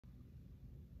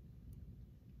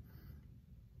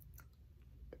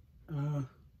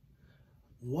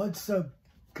What's up,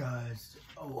 guys?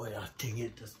 Oh, yeah, dang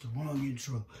it, that's the wrong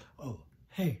intro. Oh,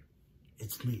 hey,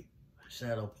 it's me,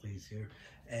 Shadow Plays here,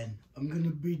 and I'm gonna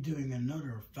be doing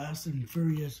another Fast and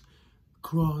Furious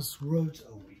CrossRoads.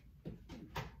 Oh, wait.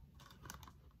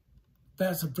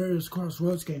 Fast and Furious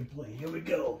CrossRoads gameplay. Here we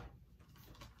go.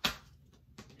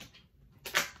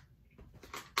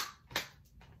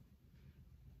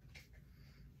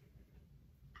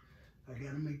 I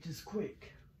gotta make this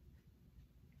quick.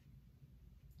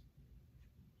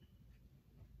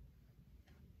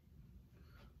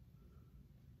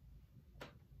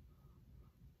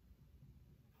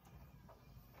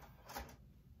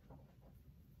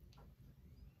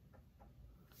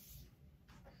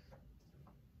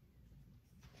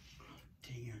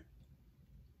 Dang it.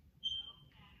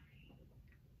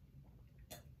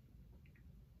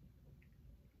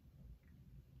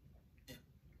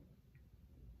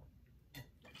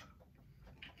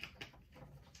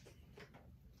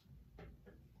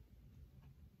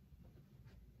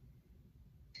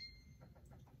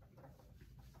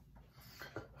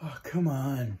 Oh, come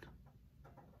on.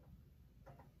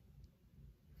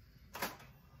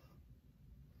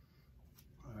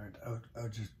 Alright, I'll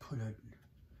just put it,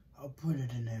 I'll put it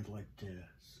in there like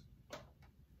this.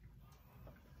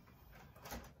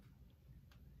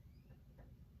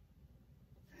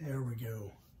 There we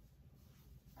go.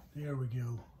 There we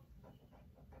go.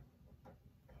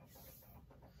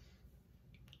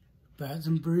 Fast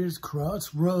and Furious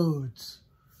CrossRoads.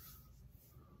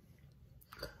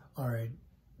 Alright,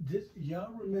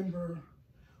 y'all remember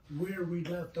where we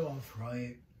left off,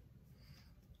 right?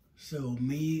 So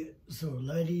Letty,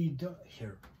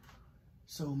 Dom,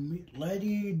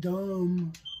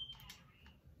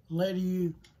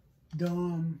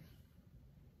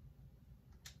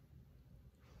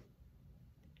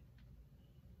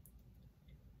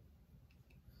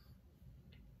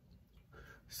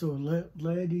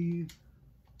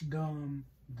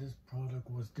 this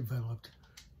product was developed.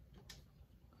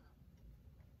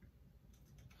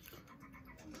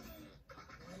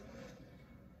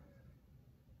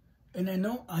 And I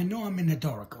know I'm in the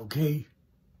dark, okay?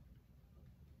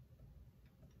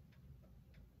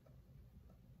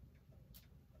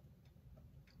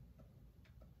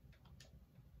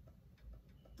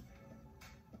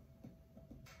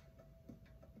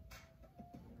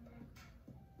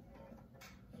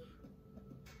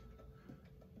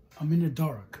 I'm in the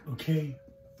dark, okay?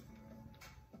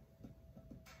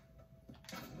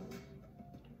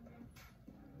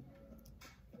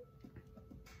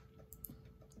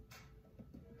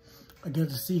 I got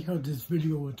to see how this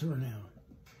video will turn out.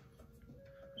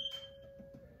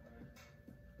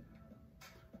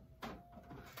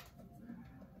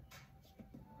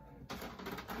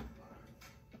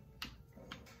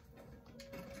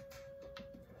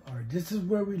 Alright, this is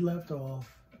where we left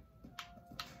off.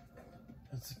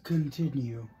 Let's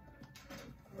continue.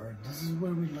 Alright, this is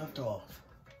where we left off.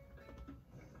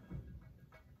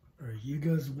 Alright, you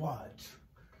guys watch.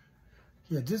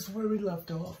 Yeah, this is where we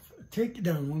left off. Take it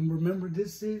down. Remember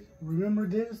this? And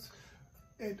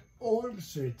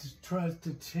Ormsted tries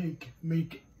to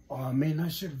make. Oh man, I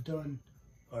should have done.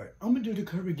 Alright, I'm gonna do the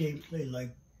Kirby gameplay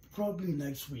like probably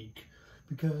next week.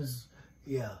 Because,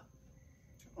 yeah,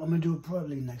 I'm gonna do it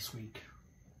probably next week.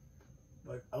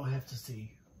 But I'll have to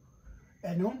see.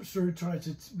 And Ormsted tries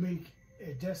to make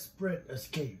a desperate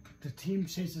escape. The team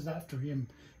chases after him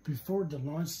before the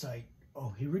launch site. Oh,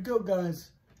 here we go,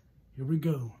 guys. Here we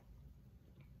go.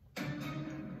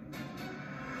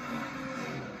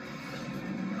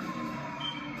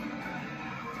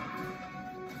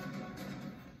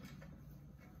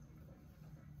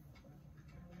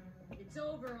 It's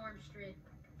over, Armstrong.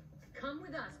 Come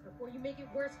with us before you make it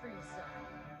worse for yourself.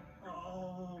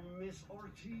 Oh, Miss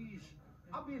Ortiz,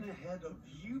 I've been ahead of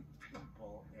you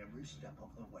people every step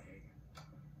of the way.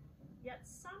 Yet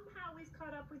somehow we've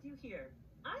caught up with you here.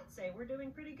 I'd say we're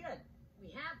doing pretty good. We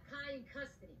have Kai in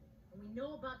custody, and we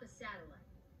know about the satellite.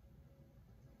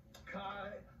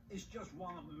 Kai is just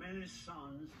one of many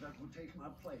sons that would take my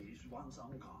place once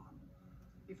I'm gone.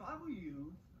 If I were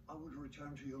you, I would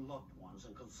return to your loved ones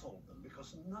and console them,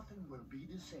 because nothing will be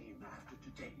the same after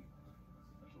today.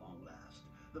 At long last,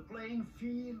 the playing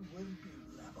field will be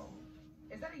level.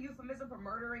 Is that a euphemism for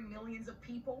murdering millions of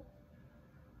people?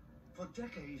 For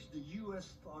decades, the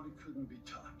U.S. thought it couldn't be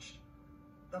touched.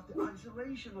 That the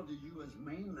isolation of the U.S.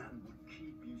 mainland would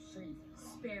keep you safe.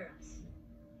 Spare us.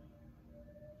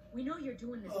 We know you're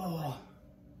doing this.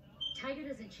 Tiger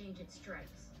doesn't change its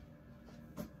stripes.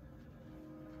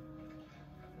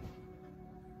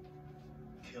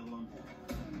 Kill them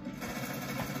all.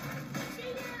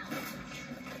 Stay down!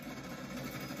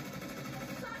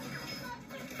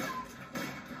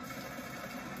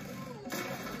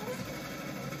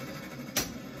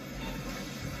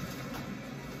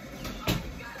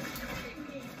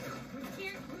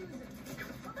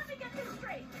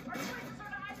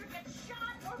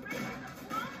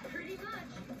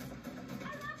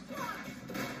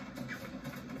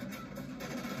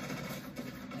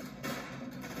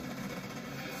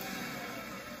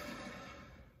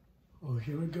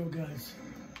 here we go, guys.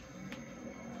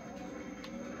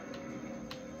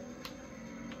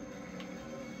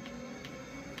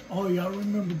 Oh, y'all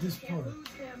remember this part. Can't lose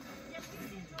him. Yes, he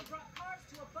seems to have brought cars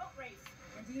to a boat race.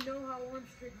 And do you know how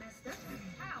Ormstrad messed up?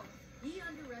 How? He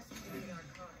underestimated our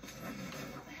cars.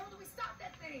 How the hell do we stop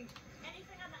that thing?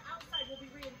 Anything on the outside will be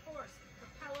reinforced.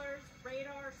 Propellers,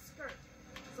 radar, skirt.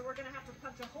 So we're gonna have to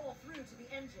punch a hole through to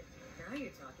the engine. Now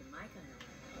you're talking my kind of way.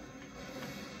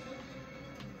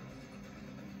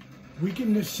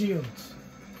 Weaken the shields.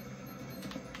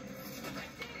 I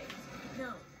did it!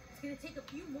 No, it's gonna take a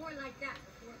few more like that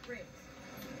before it breaks.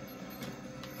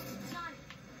 Johnny,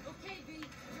 okay, V,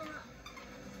 you're up.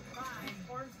 Fine,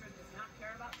 Ormstrad does not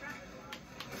care about traffic laws.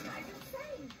 I'm just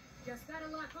saying. Just gotta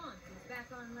lock on. He's back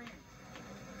on land.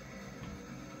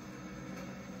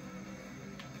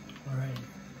 All right.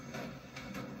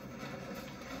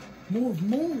 Move,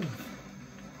 move.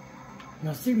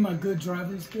 Y'all see my good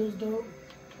driving skills, though?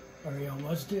 All right, y'all,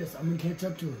 watch this. I'm gonna catch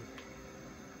up to it.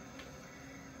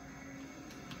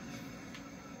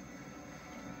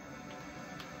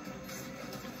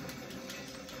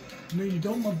 No, you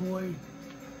don't, my boy.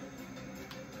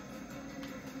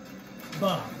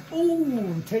 Bah.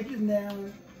 Ooh, take it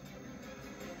down.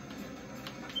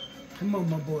 Come on,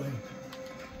 my boy.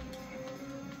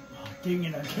 Oh, dang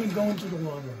it, I can't go into the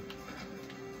water.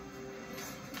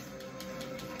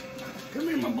 Come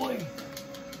here, my boy.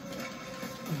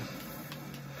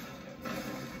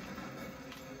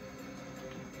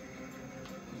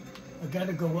 I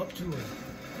gotta go up to it.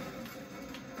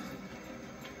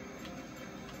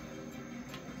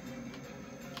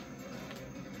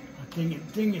 Oh, dang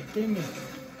it, dang it, dang it.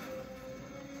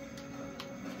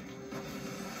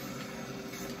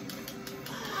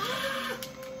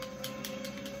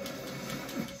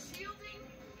 Shielding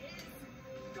is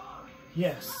gone.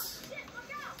 Yes. Shit,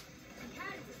 look out! He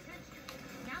had his attention.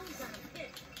 Now he's on a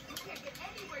pit. You can't get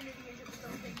anywhere near the engine with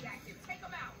those things active. Take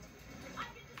them out. I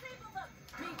can disable them.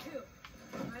 Me too.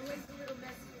 My way's a little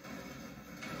messy.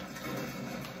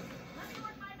 Let me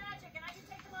work my magic and I can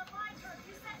take them offline for a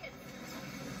few seconds.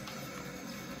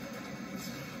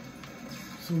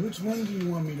 So which one do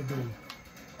you want me to be?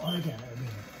 Oh, I got it.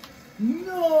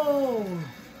 No!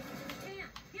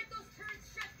 Damn, get those turrets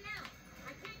shut down.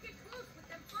 I can't get close with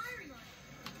them firing on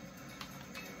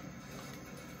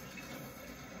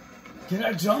it. Did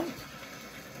I jump?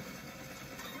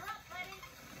 You're up, Letty.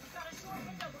 You've got a short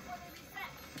window before they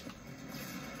reset.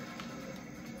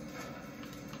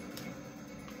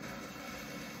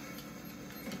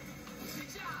 Good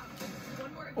job.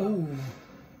 One more to go.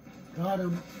 Oh, got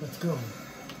him. Let's go.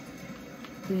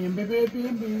 Bam, bam, bam,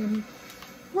 bam, bam.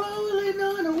 Rolling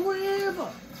on a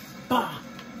river. Bah!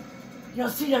 Y'all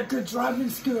see that good driving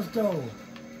skills, though.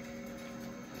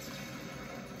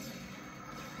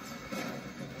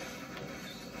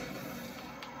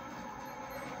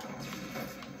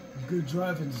 Good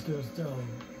driving skills, though.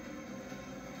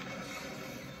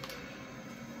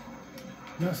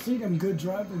 Y'all see them good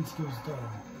driving skills, though.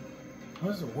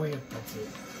 How's it way up? That's it.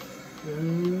 How much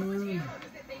ammo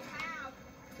does that thing have?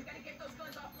 We gotta get those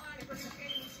guns offline if we're gonna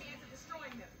stand any chance of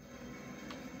destroying them.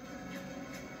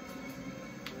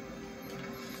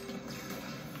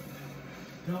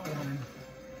 Got one.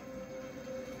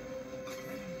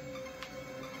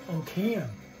 Oh, Cam.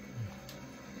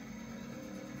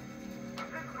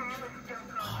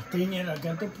 Oh, dang it, I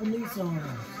got the police on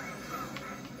us.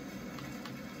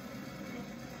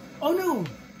 Oh no!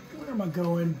 Where am I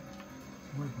going?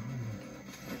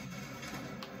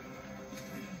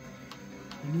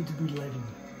 I need to be letting.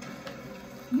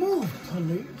 Move,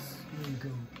 police. There you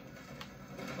go.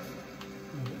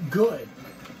 Good.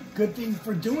 Good thing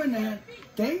for doing that.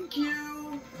 Thank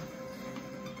you.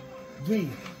 V.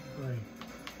 Right.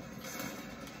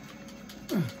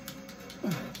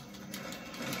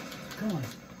 Come on.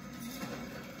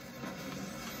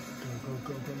 Go,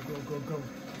 go, go, go, go, go, go.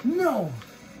 No!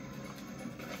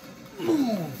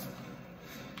 Move!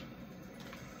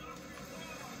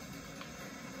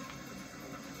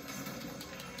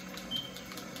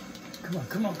 Come on,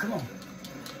 come on, come on.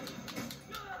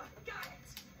 Got it.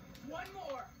 One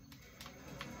more.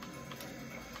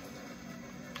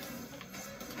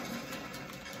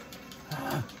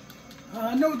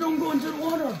 No, don't go into the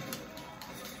water.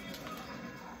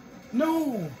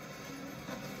 No.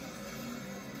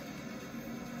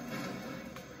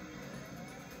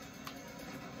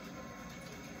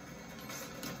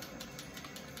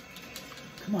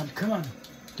 Come on, come on.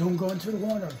 Don't go into the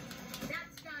water.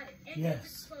 That's got it. Engine Yes.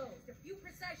 exposed. A few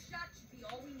precise shots should be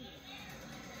all we need.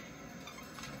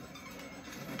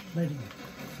 Lady,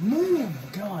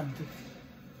 move, God.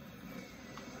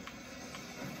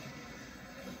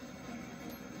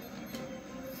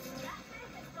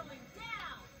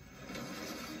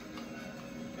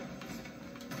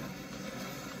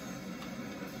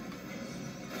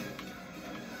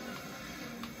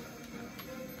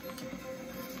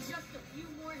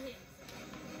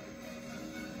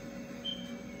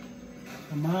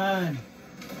 Come on.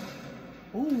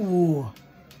 Ooh.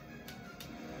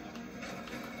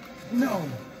 No.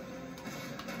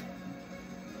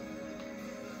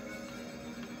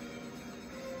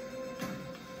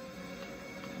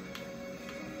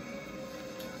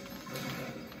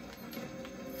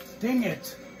 Dang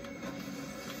it.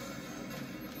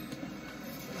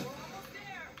 We're almost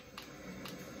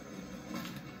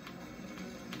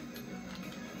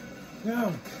there.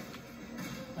 No.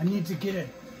 I need to get it.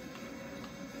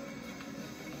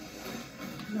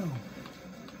 No.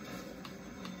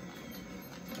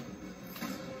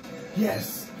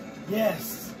 Yes.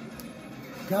 Yes.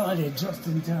 Got it just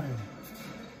in time.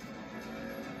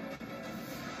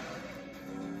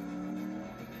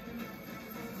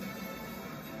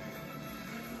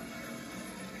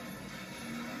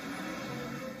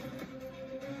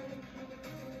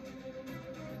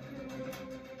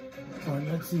 All right,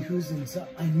 let's see who's inside.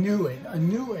 I knew it. I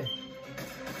knew it.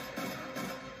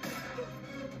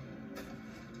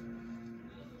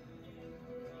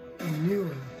 I knew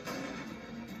it.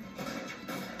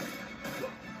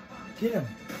 Get him.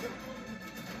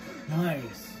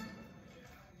 Nice.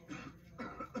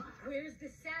 Where's the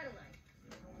satellite?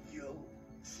 You'll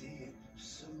see it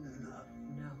soon enough.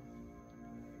 No.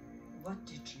 What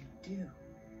did you do?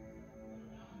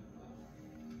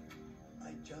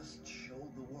 I just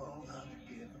showed the world how to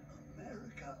give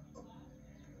America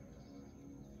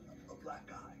a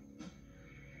black eye.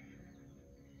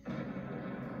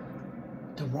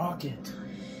 The rocket.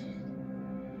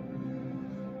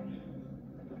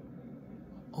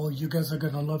 Oh, you guys are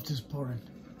gonna love this part.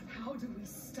 How do we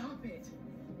stop it?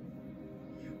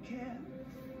 You can.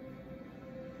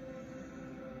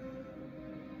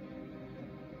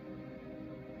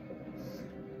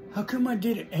 How come I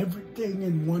did everything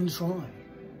in one try?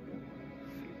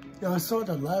 Yeah, I saw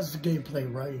the last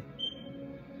gameplay, right?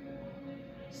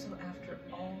 So after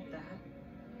all that,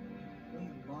 we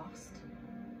lost?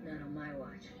 Not on my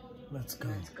watch. Let's go.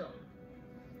 Let's go.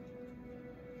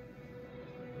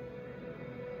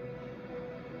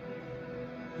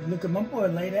 Look at my boy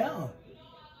laid out.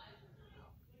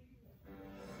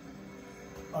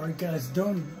 Alright guys,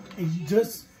 don't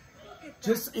just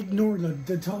ignore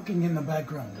the talking in the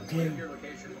background, okay? Your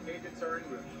location. Agents are en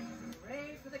route.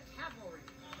 Hooray for the cavalry.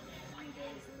 9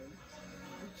 days late.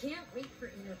 We can't wait for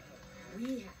Interpol. We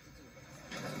have to do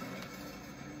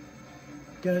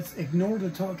this. Guys, ignore the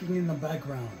talking in the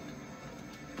background.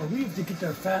 Or we have to get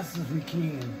there fast as we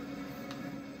can.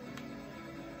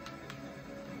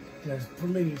 There's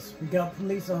police. We got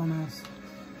police on us.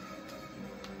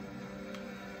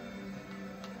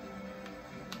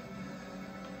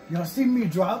 Y'all see me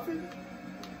dropping?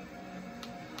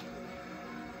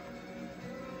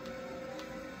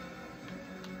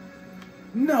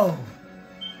 No.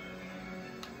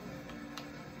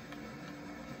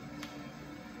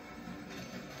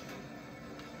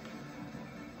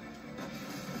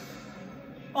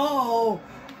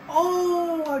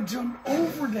 Oh, I jumped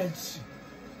over that shit.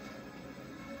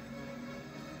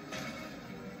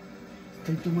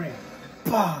 Take the ramp.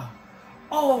 Bah!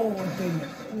 Oh, dang it.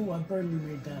 Oh, I barely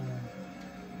made that one.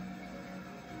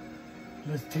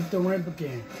 Let's take the ramp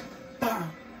again. Bah!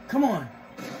 Come on.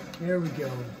 There we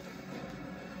go.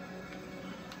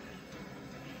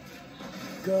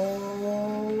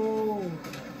 Go.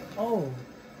 Oh.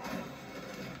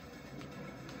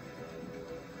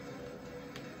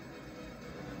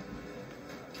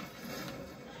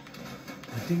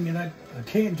 I think that I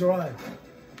can't drive.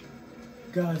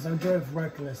 Guys, I drive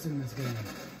reckless in this game.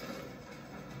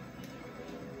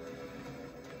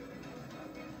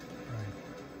 Alright.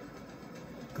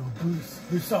 Go boost.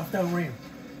 Boost off that ramp.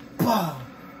 Bah!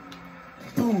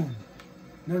 Boom!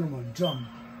 Another one. Jump.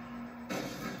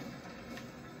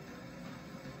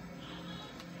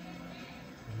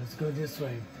 Let's go this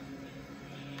way.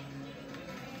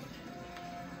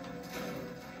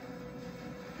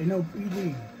 Ain't no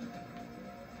PD.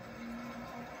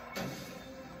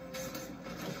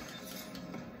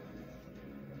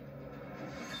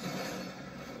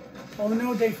 Oh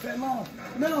no, they fell off.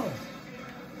 No.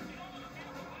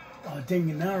 Oh dang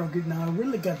it, now I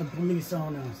really got the police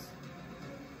on us.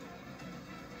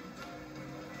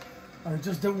 Alright,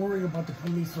 just don't worry about the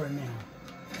police right now.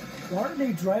 Why are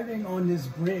they driving on this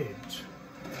bridge?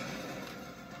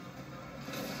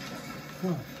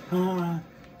 Huh.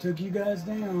 Took you guys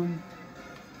down.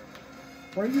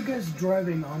 Why are you guys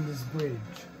driving on this bridge?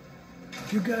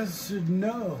 You guys should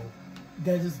know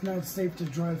that it's not safe to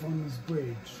drive on this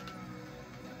bridge.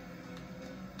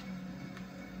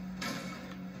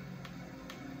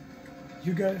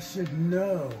 You guys should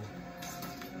know.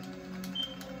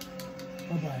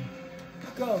 Bye-bye.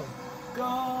 Go.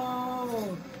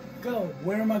 Go! Go!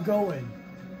 Where am I going?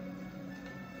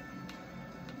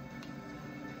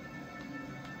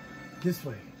 This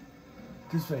way.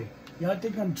 This way. Y'all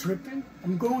think I'm tripping?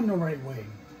 I'm going the right way.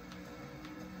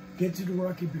 Get to the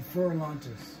rocket before it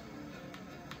launches.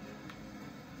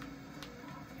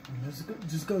 Let's go,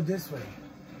 just go this way.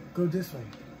 Go this way.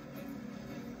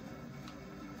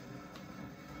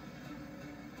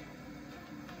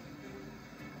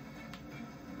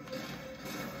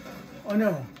 Oh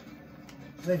no.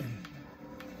 Lady.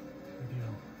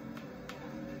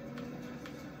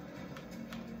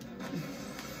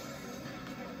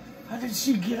 How did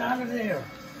she get out of there?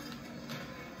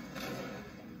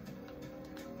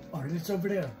 Oh, it's over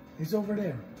there. It's over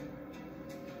there.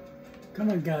 Come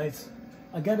on, guys.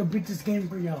 I gotta beat this game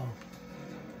for y'all.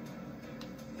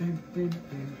 Bim, bim,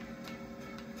 bim.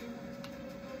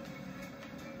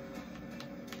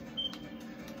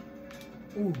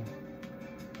 Ooh.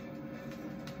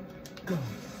 Go.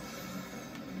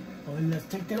 Oh, and let's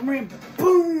take that ramp.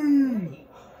 Boom! Hey,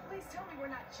 please tell me we're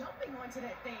not jumping onto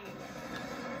that thing.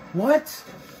 What?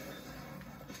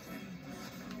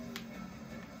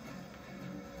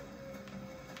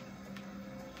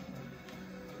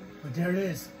 But there it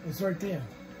is. It's right there.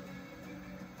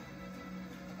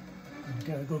 We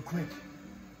gotta go quick.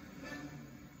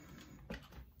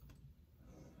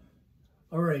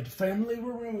 Alright, family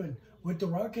were ruined. With the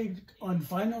rocket on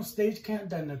final stage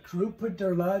countdown, the crew put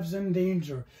their lives in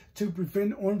danger to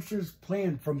prevent Ormster's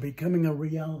plan from becoming a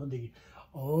reality.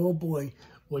 Oh boy,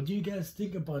 what do you guys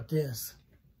think about this?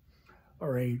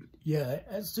 Alright, yeah,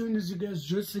 as soon as you guys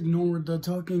just ignore the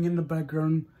talking in the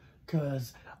background,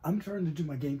 because I'm trying to do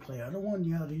my gameplay. I don't want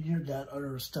y'all to hear that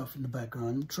other stuff in the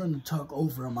background. I'm trying to talk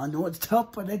over them. I know it's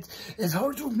tough, but it's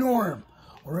hard to ignore them.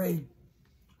 Alright.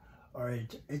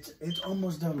 Alright, it's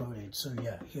almost downloaded, so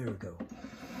yeah, here we go.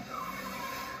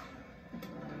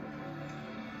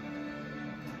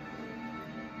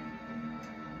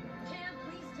 Cam,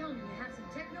 please tell me you have some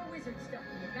techno-wizard stuff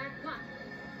in your back pocket.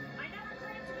 I never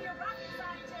claimed to be a rocket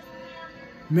scientist,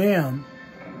 ma'am. Ma'am.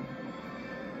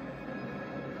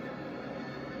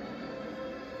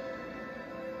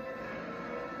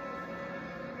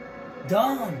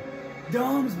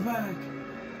 Dom's back.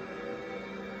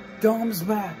 Dom's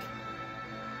back.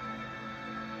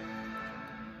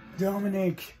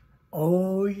 Dominic.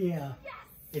 Oh yeah. Yes.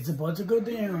 It's about to go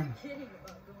down. Kidding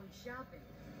about going shopping.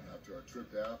 After our trip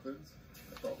to Athens,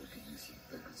 I thought we could use some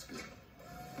thicker skin.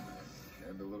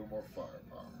 And a little more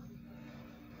firepower.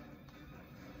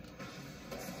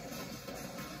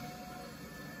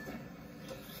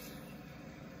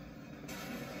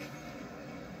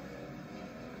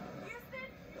 Houston,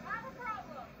 you have a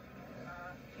problem.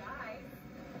 Guys.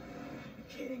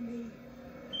 Kidding me?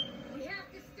 We have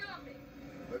to stop it.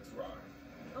 Let's ride.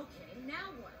 Okay, now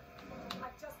what?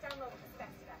 I've just downloaded the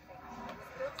specs to that thing. It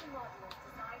was built in modules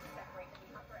designed to separate in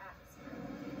the upper atmosphere.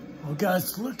 Oh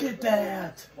guys, look at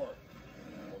that. Apart,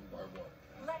 one by one.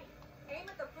 Letty,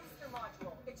 aim at the booster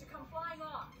module. It should come flying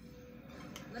off.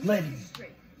 Let me Lady. get this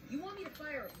straight. You want me to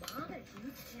fire a bomb at a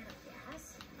huge can of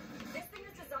gas? This thing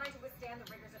is designed to withstand the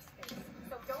rigors of space.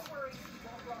 So don't worry, you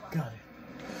won't blow up. Got it.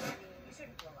 I mean, you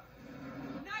shouldn't blow up.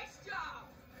 Nice job!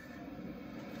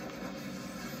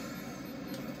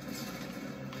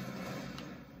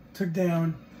 Took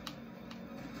down.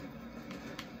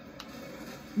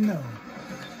 No.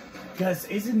 Guys,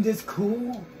 isn't this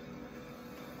cool?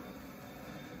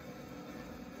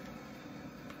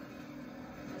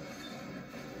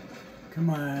 Come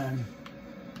on.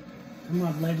 Come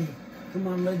on, lady. Come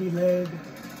on, lady leg.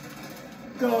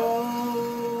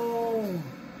 Go!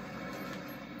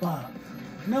 Bop.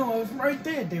 No, I was right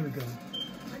there. There we go.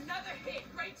 Another hit!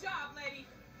 Great job, Letty!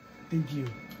 Thank you.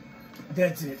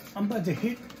 That's it. I'm about to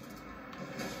hit.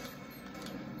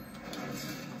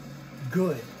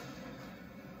 Good.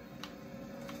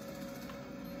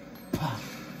 Pop.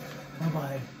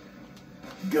 Bye-bye.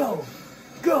 Go!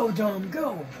 Go, Dom,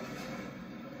 go!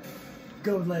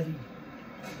 Go, Letty.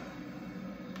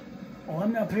 Oh,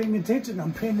 I'm not paying attention.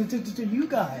 I'm paying attention to you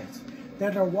guys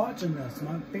that are watching us.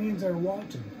 My fans are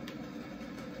watching.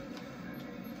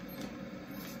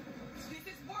 This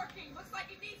is working! Looks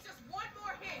like it needs just one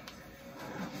more hit!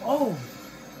 Oh!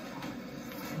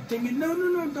 Dang it. No,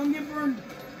 no, no. Don't get burned.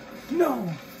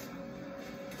 No.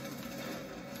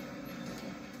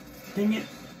 Dang it.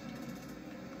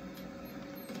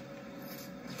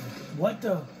 What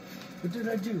the? What did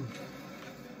I do?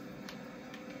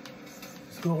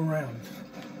 Let's go around.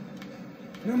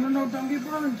 No, no, no. Don't get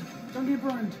burned. Don't get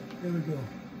burned. There we go.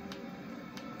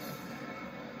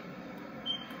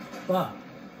 Bob.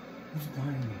 Who's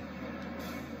behind me?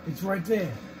 It's right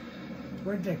there.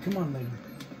 Right there. Come on, lady.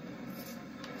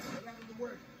 Get out of the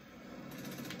way.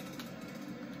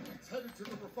 It's headed to the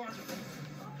refinery.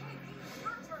 Okay, V,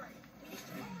 your turn. You need to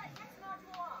pull that next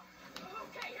module off.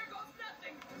 Okay, here goes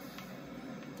nothing.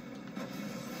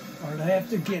 Alright, I have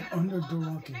to get Gotta under pull the off those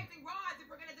rocket. connecting rods if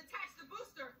we're gonna detach the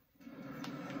booster.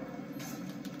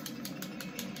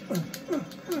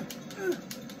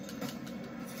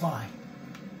 Fine.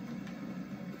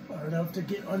 Alright, I have to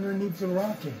get underneath the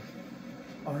rocket.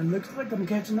 Alright, looks like I'm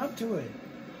catching up to it.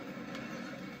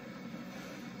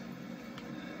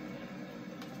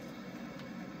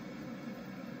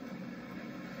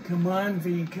 Come on,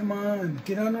 V, come on.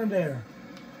 Get under there.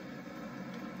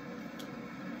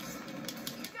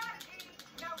 You got it, V.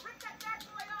 Now rip that bad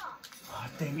boy off. Ah,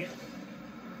 dang it.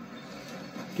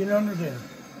 Get under there.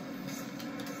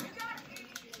 You got it,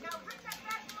 V. Now rip that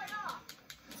bad boy off.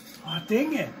 Ah,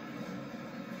 dang it.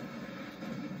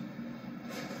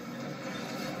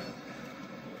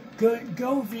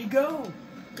 Go, V, go.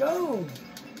 Go.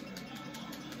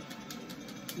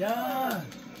 Yeah.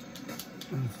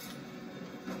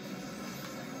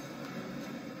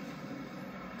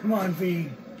 Come on,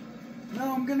 V.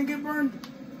 No, I'm gonna get burned.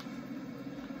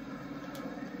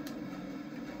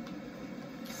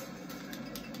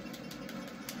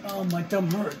 Oh, my thumb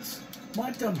hurts.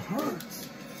 My thumb hurts.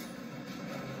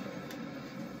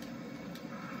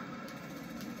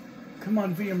 Come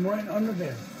on, V, I'm right under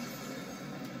there.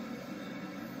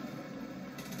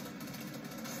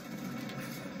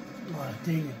 Oh,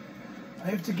 dang it. I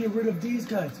have to get rid of these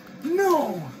guys.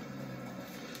 No!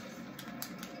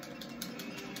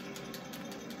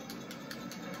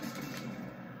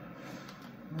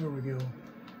 There we go.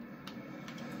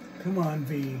 Come on,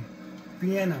 V.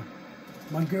 Vienna.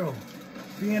 My girl.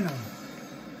 Vienna.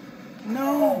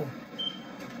 No!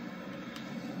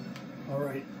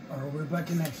 Alright, we're back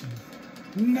in action.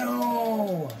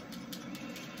 No!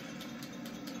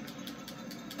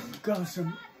 Gosh, I'm...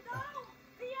 No!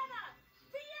 Vienna!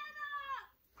 Vienna!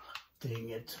 Dang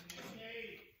it.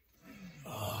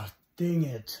 Oh, dang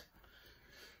it.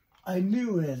 I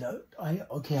knew it.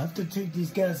 Okay, I have to take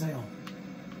these guys out.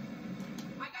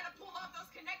 I gotta pull off those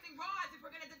connecting rods if we're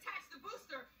gonna detach the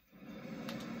booster.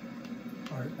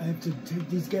 Alright, I have to take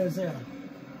these guys out.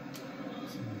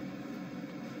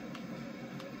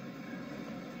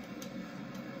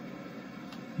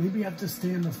 Maybe I have to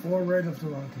stay on the far right of the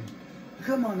rocket.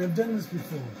 Come on, I've done this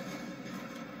before.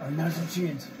 Alright, now's your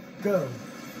chance. Go.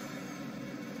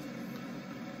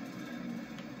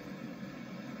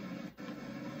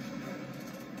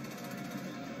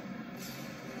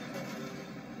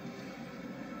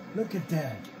 Look at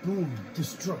that. Boom.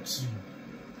 Destruction.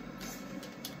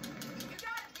 You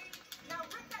got it, V. Now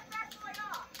rip that bad boy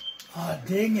off. Ah,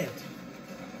 dang it.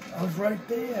 I was right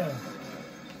there.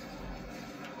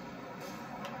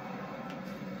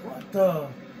 What the?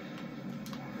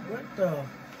 What the? Oh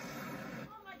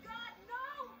my God, no!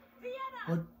 Vienna!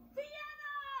 What?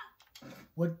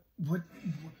 Vienna!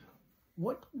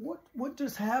 What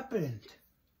just happened?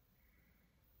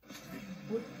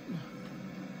 What?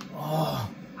 Oh,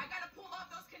 I gotta pull off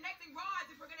those connecting rods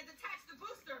if we're gonna detach the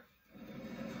booster.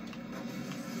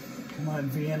 come on,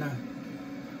 Vienna.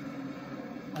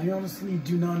 I honestly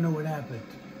do not know what happened.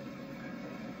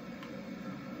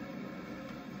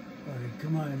 Alright,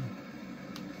 come on.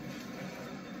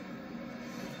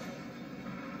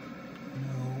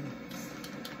 No.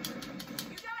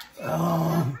 You got it.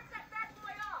 Oh. Rip that bad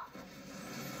boy off.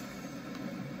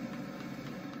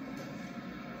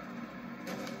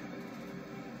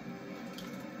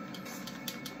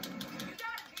 You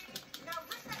got it, V. Now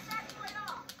rip that bad boy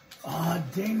off. Ah,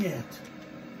 dang it.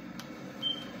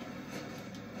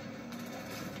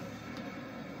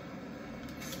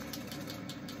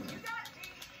 You got it, V.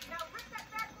 Now rip that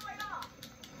bad boy off.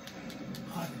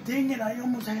 Ah, dang it, I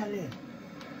almost had it.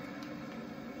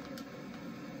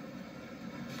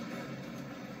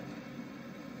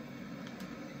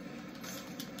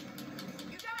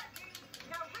 You got it, V.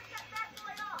 Now rip that bad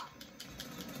boy off.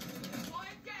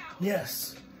 One down.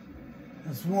 Yes.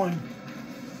 That's one.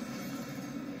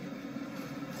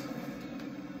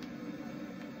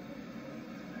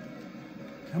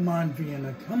 Come on,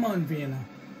 Vienna. Come on, Vienna.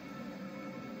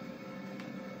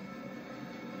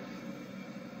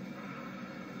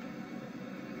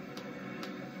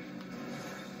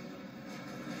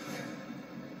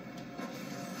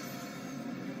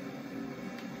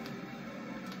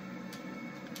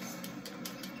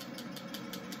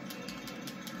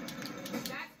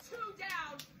 That's two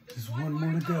down. There's one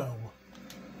more to go.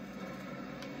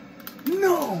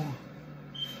 No!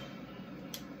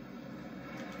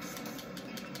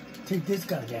 Take this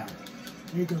guy down.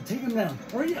 There you go. Take him down.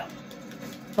 Hurry up.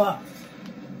 5,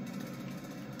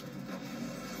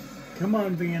 Come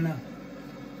on, Vienna.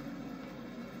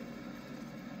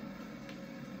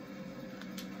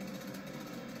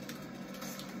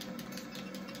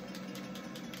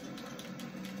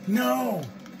 No!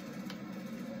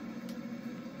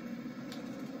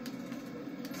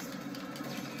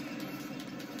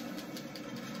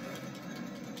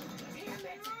 Damn it!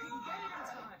 Couldn't get it in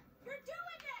time. You're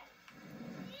doing it!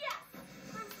 Yes!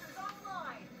 Boosters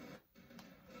online.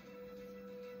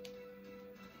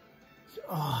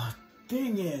 Ah,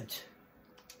 dang it.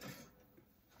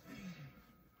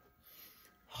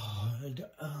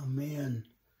 Oh, man.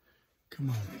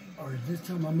 Come on. All right, this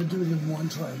time I'm going to do it in one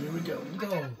try. Here we go. I Go.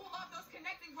 gotta pull off those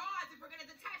connecting rods if we're gonna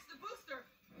detach the booster.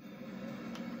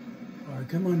 All right,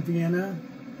 come on, Vienna.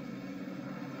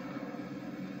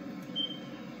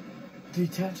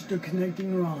 Detach the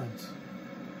connecting rods.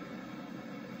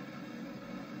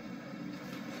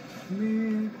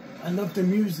 Man, I love the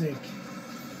music.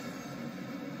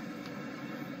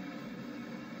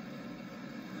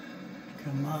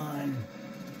 Come on.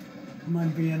 Come on,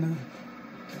 Vienna.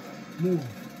 Move.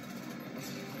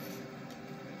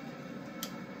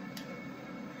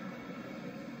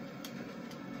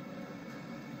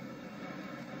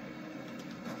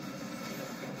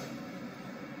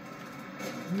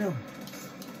 No. You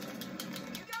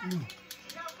got it,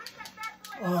 Pete. Now rip that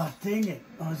bad boy Oh, off. dang it.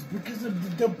 Oh, it's because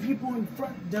of the people in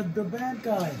front, the bad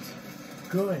guys.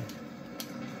 Good.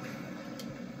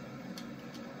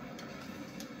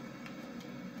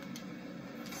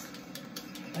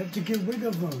 I have to get rid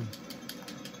of them.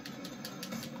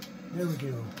 There we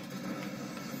go.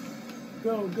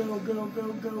 Go, go, go,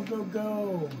 go, go, go,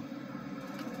 go.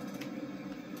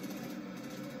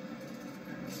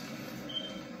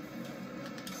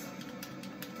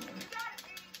 You got it,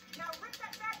 Pete. Now rip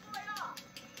that bad boy off.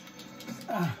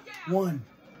 Ah, one.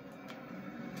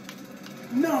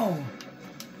 No.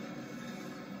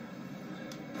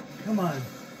 Come on.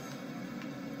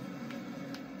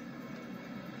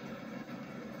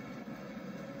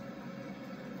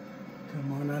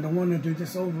 Come on, I don't want to do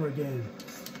this over again.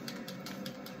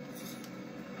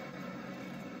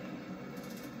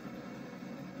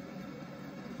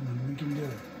 Come on, we can do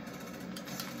it.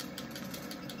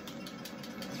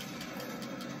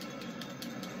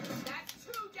 That's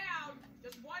 2 down.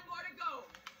 Just 1 more to go.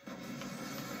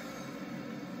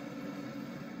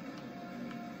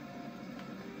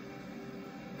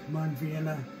 Come on,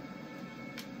 Vienna.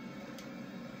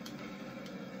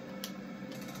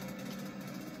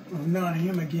 Oh, not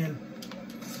him again.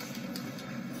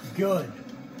 Good.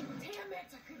 Damn it! I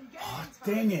couldn't get Oh, it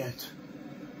in time. dang it.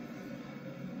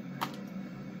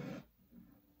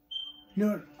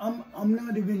 No, I'm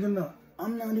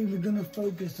not even gonna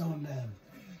focus on them.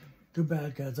 The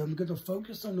bad guys. I'm gonna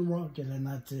focus on the rocket and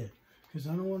that's it. Cause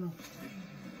I don't wanna.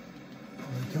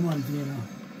 Alright, come on, Vienna.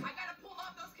 I gotta pull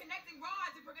off those connecting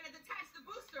rods if we're gonna detach the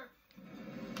booster.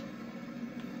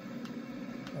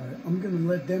 Alright, I'm gonna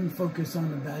let them focus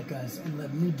on the bad guys and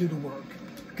let me do the work.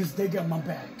 Because they got my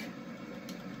back.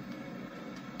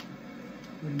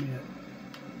 Wait a minute.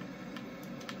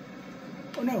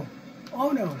 Oh no.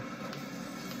 Oh no. You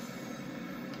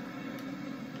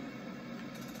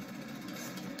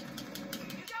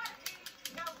got it, Pete.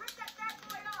 Now rip that bad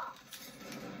boy off.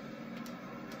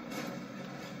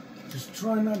 Just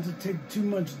try not to take too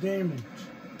much damage.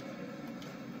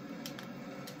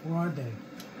 Where are they?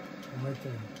 They're right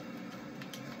there.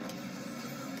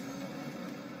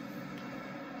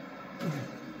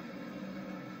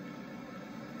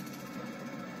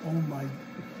 Oh my. You got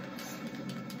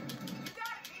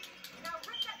it, Pete. Now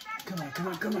rip that bad Come boy on, come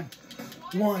on, off. come on.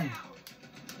 1 One. down.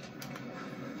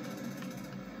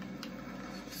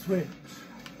 Switch.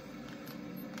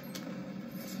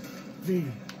 V.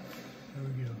 There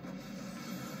we go.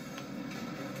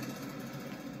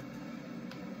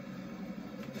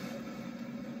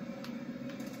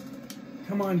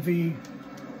 Come on, V.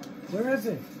 Where is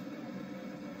it?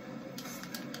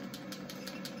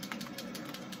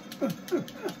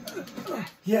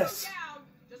 Yes. 2 down.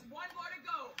 Just 1 more to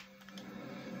go.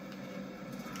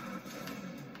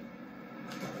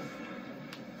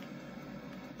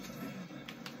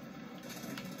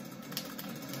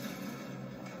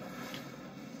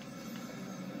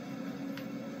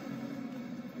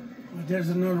 Oh, there's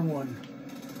another one.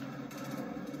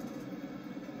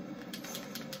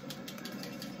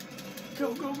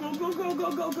 Go, go, go, go, go,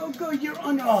 go, go, go, go. You're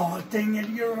under. Oh, dang it.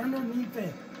 You're underneath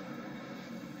it.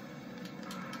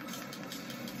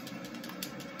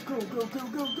 Go, go, go,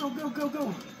 go, go, go, go,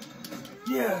 go.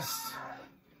 Yes.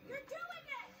 You're doing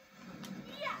it!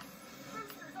 Yes!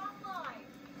 Boosters online!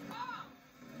 Mom!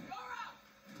 You're up!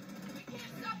 We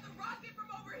can't stop the rocket from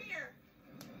over here!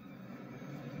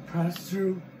 Pass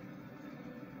through.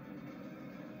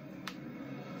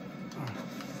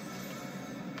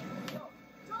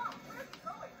 Dom, where's he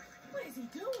going? What is he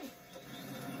doing?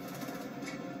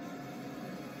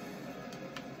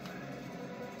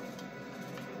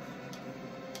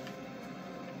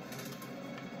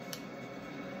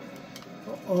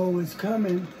 Oh, it's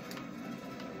coming.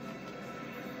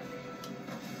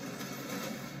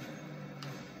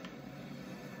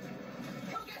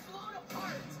 He'll get blown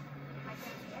apart. I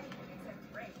can't see anything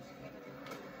except rage.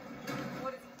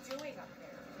 What is he doing up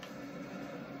there?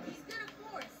 He's gonna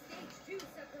force stage 2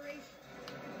 separation.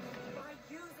 By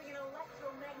using an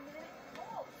electromagnetic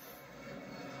pulse.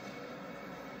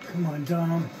 Come on,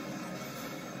 Dom.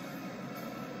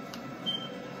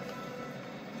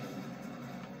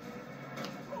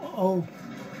 Oh,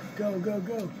 go, go,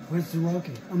 go. Where's the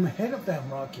rocket? I'm ahead of that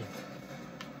rocket.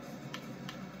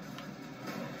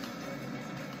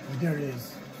 Oh, there it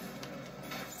is.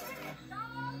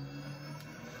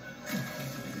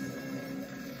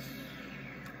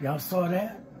 Y'all saw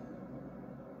that?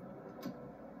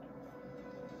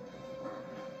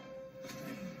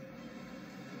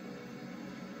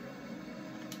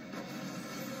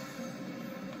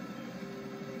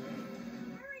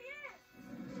 There he is!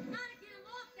 Gotta get him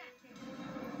off that thing.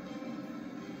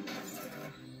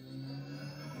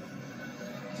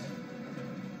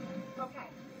 Okay.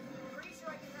 Pretty sure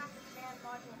I can hack the command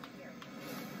module from here.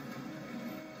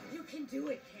 You can do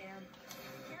it, Cam.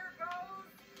 Here goes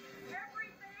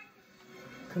everything.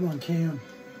 Come on, Cam.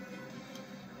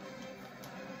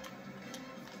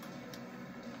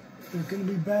 There's gonna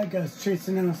be bad guys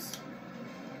chasing us.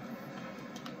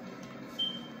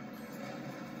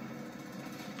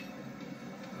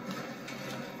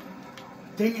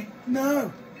 Dang it.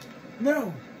 No!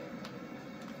 No!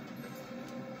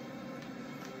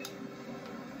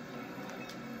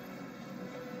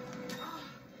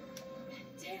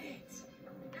 Did it!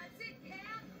 That's it,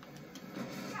 Cam!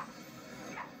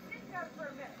 Yeah, sit there for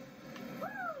a minute. Woo!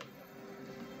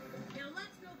 Now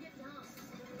let's go get Dom.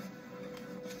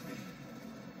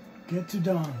 Get to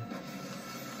Dom.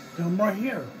 Dom right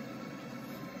here.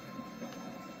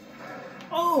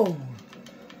 Oh!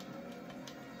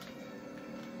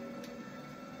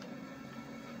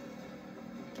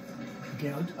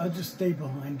 Okay, I'll just stay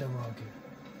behind the rocket.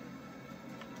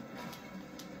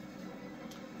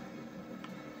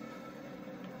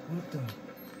 What the?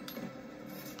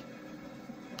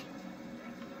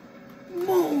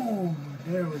 Move!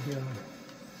 There we go.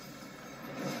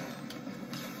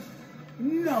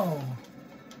 No!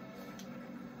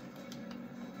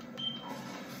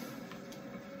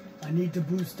 I need to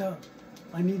boost up.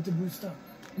 I need to boost up.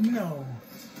 No!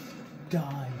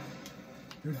 Die.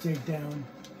 Your takedown.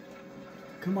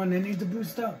 Come on, I need to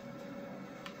boost up.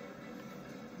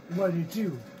 What did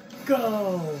you?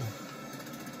 Go!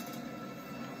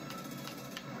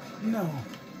 No.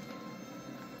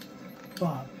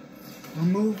 Bob.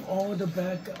 Remove all the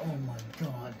bad guys. Oh my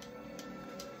god.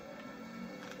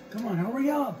 Come on, hurry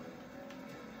up.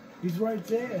 He's right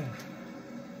there.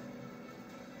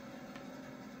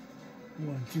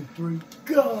 1, 2, 3,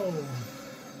 go!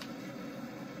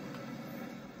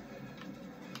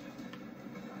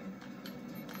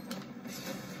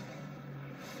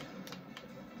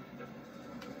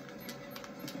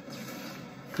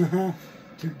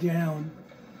 Took down.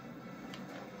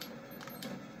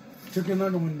 Took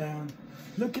another one down.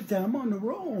 Look at that, I'm on the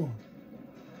roll.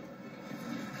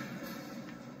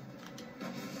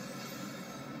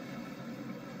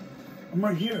 I'm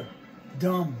right here.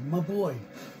 Dom, my boy.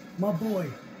 My boy.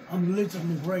 I'm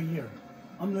literally right here.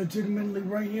 I'm legitimately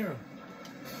right here.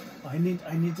 I need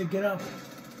to get up.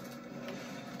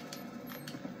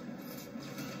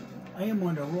 I am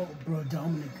on the roll, bro.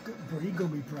 Dominic, bro, he gonna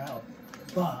be proud.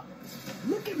 But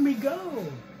look at me go.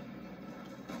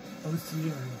 Oh,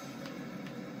 Sierra.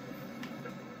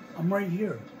 I'm right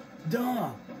here.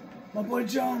 Dom, my boy,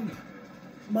 jump.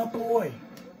 My boy.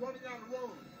 We're running down the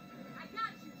road. I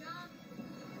got you, Dom.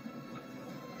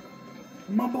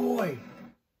 My boy.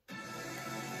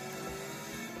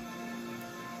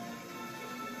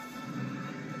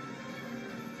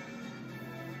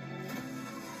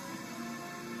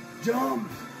 Jump!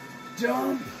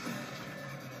 Jump!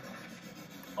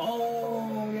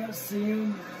 Oh, yeah, see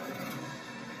him.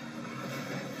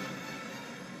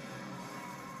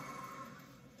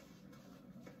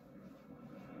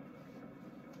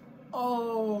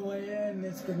 Oh, and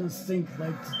it's gonna sink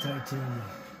like the Titanic.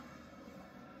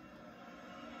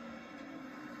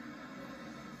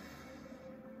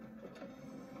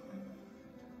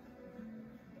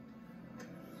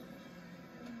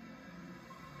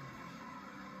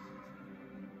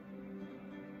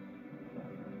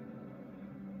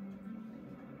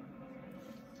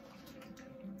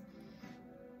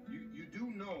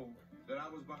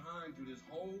 behind you this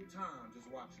whole time,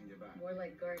 just watching your back. More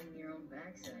like guarding your own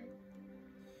backside.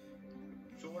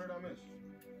 So what did I miss?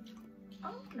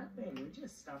 Oh, nothing. We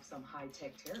just stopped some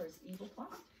high-tech terrorist evil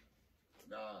plot.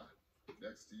 Nah,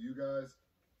 next to you guys,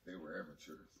 they were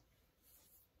amateurs.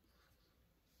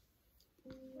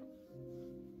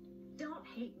 Don't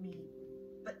hate me,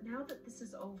 but now that this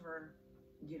is over,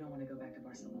 you don't want to go back to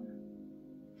Barcelona.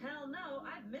 Hell no,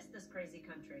 I've missed this crazy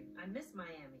country. I miss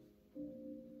Miami.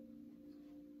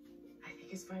 I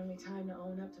think it's finally time to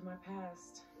own up to my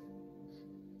past.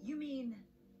 You mean...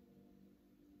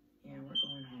 Yeah, we're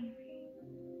going home.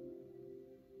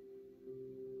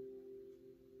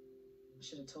 I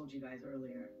should have told you guys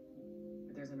earlier,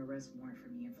 but there's an arrest warrant for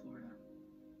me in Florida.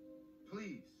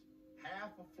 Please,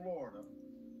 half of Florida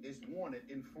is wanted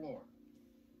in Florida.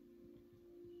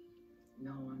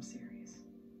 No, I'm serious.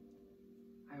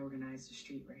 I organized a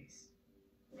street race,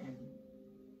 and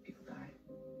people died.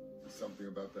 There's something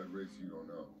about that race you don't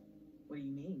know. What do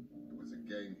you mean? There was a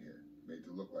gang hit, made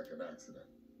to look like an accident.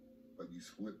 But you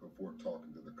split before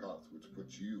talking to the cops, which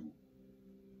puts you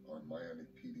on Miami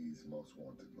PD's most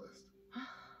wanted list.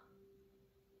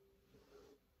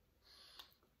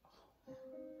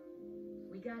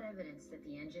 We got evidence that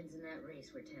the engines in that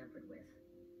race were tampered with.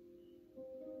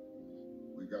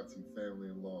 We got some family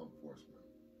and law enforcement.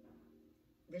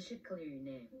 This should clear your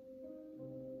name.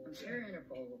 I'm sure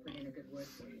Interpol will put in a good word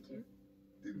for you, too.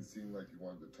 Didn't seem like you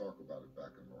wanted to talk about it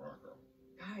back in Morocco.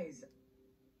 Guys,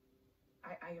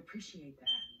 I appreciate that.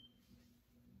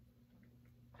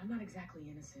 I'm not exactly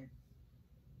innocent.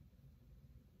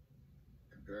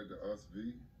 Compared to us,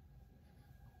 V,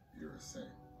 you're a saint.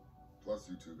 Plus,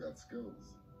 you two got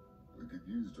skills. We could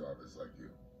use drivers like you.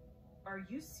 Are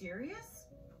you serious?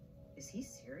 Is he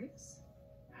serious?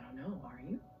 I don't know, are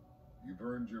you? You've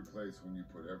earned your place when you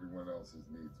put everyone else's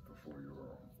needs before your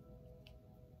own.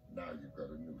 Now you've got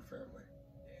a new family.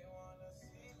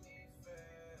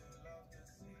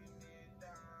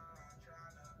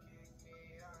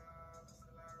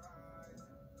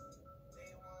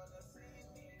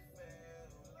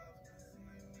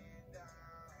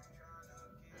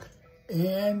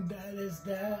 And that is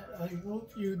that. I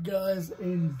hope you guys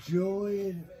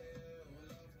enjoyed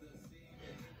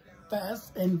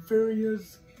Fast and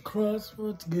Furious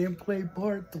CrossRoads gameplay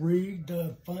part 3,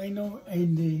 the final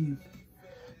ending.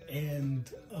 And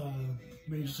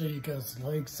make sure you guys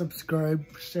like, subscribe,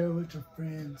 share with your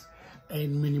friends,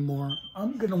 and many more.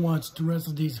 I'm gonna watch the rest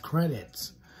of these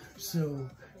credits. So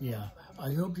yeah,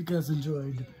 I hope you guys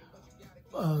enjoyed.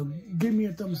 Give me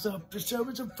a thumbs up, share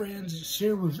with your friends,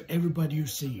 share with everybody you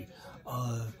see.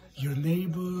 Your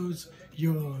neighbors,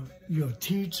 your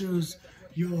teachers,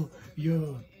 your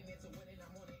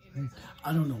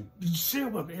I don't know. Share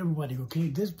with everybody, okay?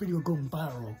 This video going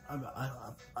viral.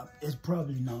 It's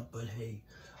probably not, but hey,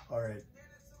 all right,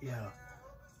 yeah.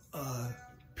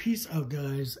 Peace out,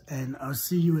 guys, and I'll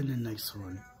see you in the next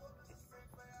one.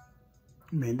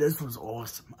 Man, this was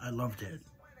awesome. I loved it.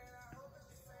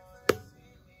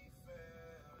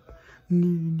 The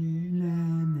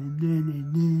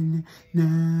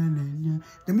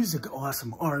music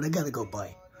awesome. All right, I gotta go.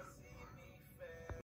 Bye.